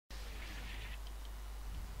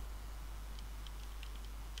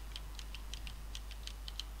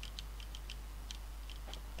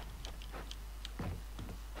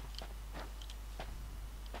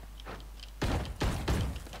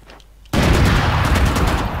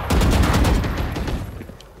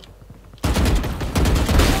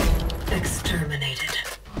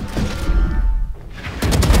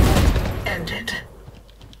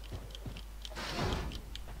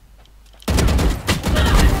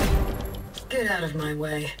Get out of my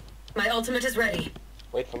way. My ultimate is ready.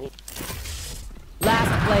 Wait for me.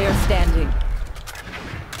 Last player standing.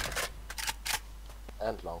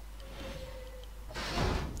 And long.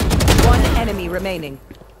 One enemy remaining.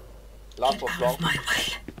 Last Get was out long. of my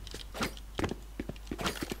way.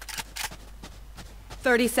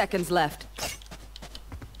 30 seconds left.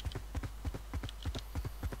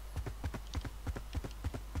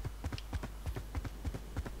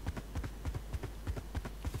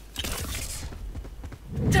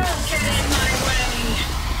 Don't get in my way!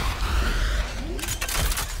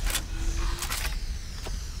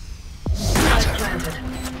 Spike planted.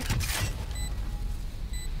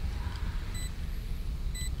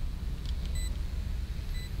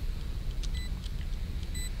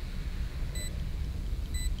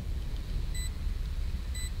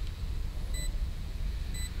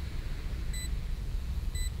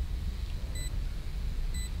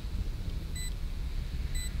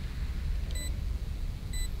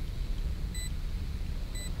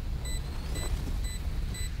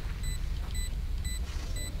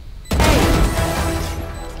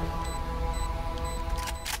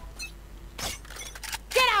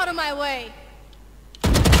 Out of my way.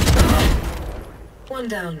 One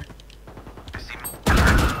down.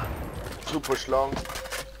 Two push long.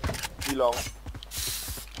 Three long.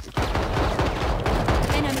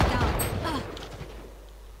 Enemy down.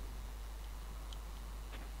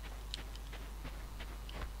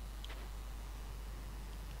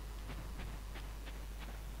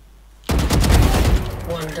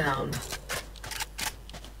 One down.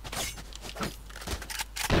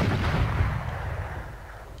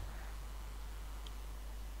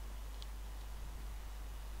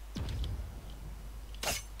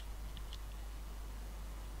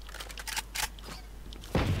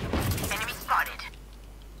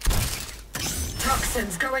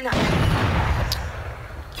 Toxins going up.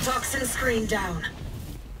 Toxin screen down.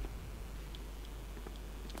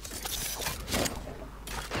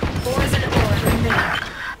 Poison ore remaining.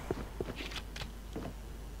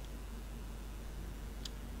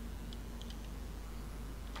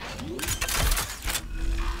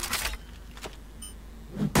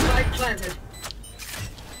 Spike planted.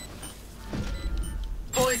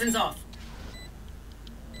 Poison's off.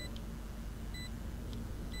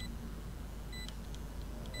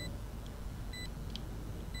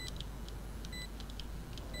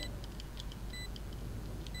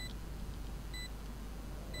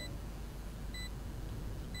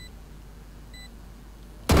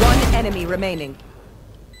 Enemy remaining.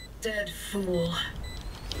 Dead fool.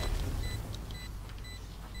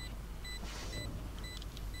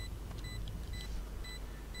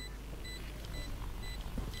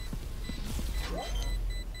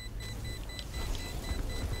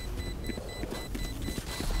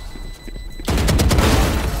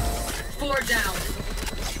 Four down.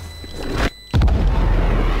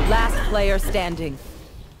 Last player standing.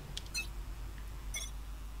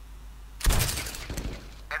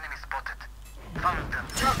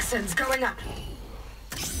 Toxins going up.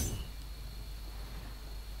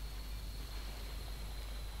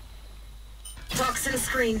 Toxin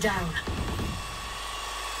screen down.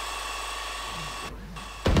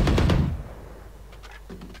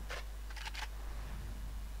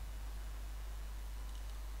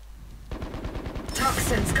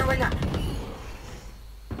 Toxins going up.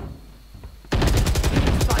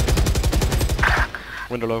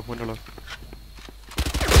 Window low, window low.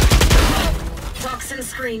 Toxin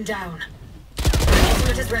screen down. My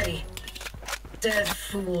ultimate is ready. Dead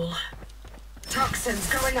fool.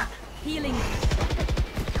 Toxins going up. Healing.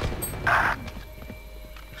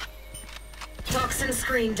 Toxin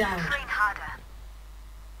screen down. Train harder.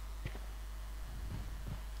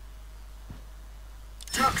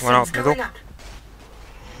 Toxins out, going middle. up.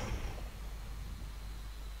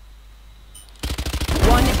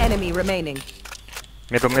 One enemy remaining.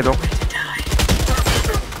 Middle, middle. Way to die.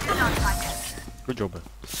 Good job.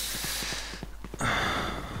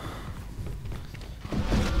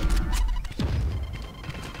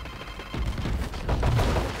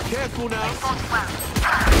 Careful now.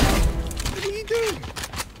 What are you doing?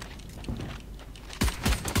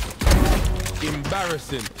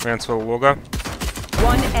 Embarrassing. Viens vēl logā.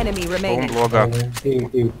 One enemy Un remaining. logā.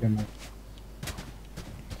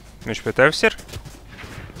 Viņš pie tevis ir?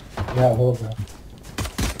 Jā, logā.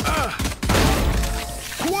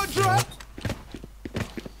 Quadra!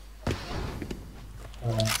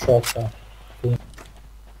 Šokā.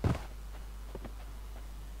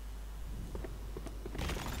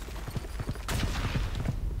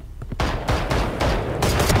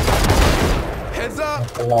 Heads up!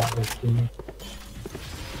 Labi,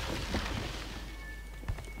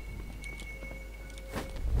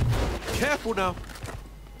 Careful now.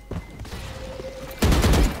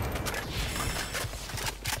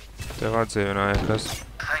 Tev atdzīvināja, kas.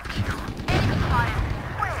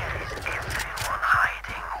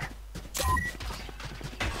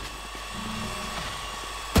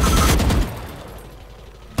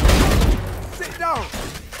 Sit down.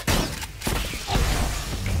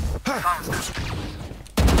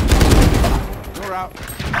 You're out.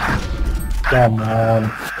 Come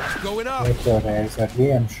on. Going up. Nepareiz ar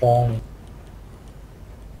vienu šādu.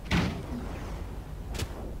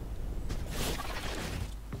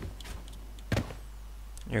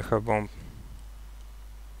 You have bomb.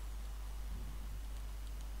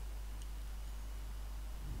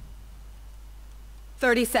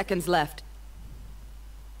 Thirty seconds left.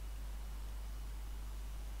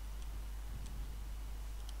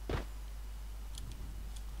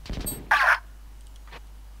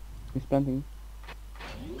 He's planting.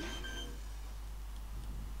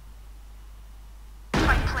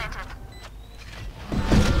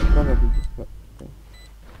 Probably just okay.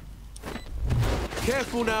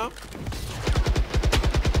 Careful now.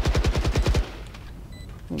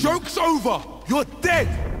 Joke's over. You're dead.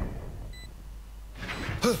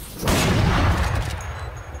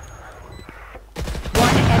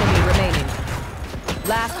 One enemy remaining.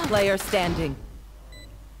 Last player standing.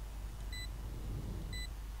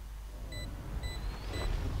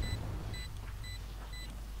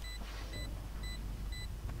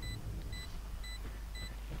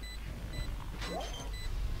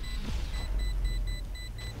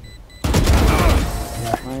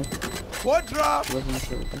 Nice. Quadra. Wasn't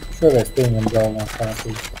sure. Šoreiz pieņem galvenā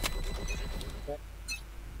kārtības.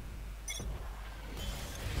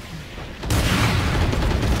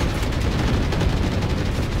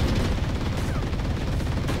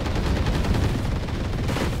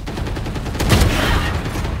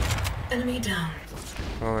 Enemy down.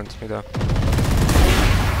 Vēl viens midā.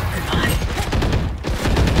 Goodbye.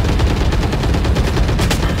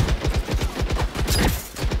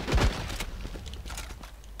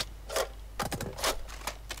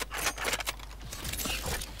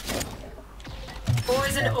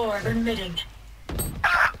 Poison orb emitting.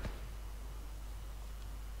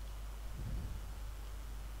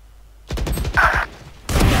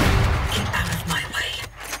 Get out of my way.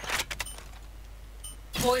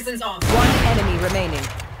 Poison's off. One enemy remaining.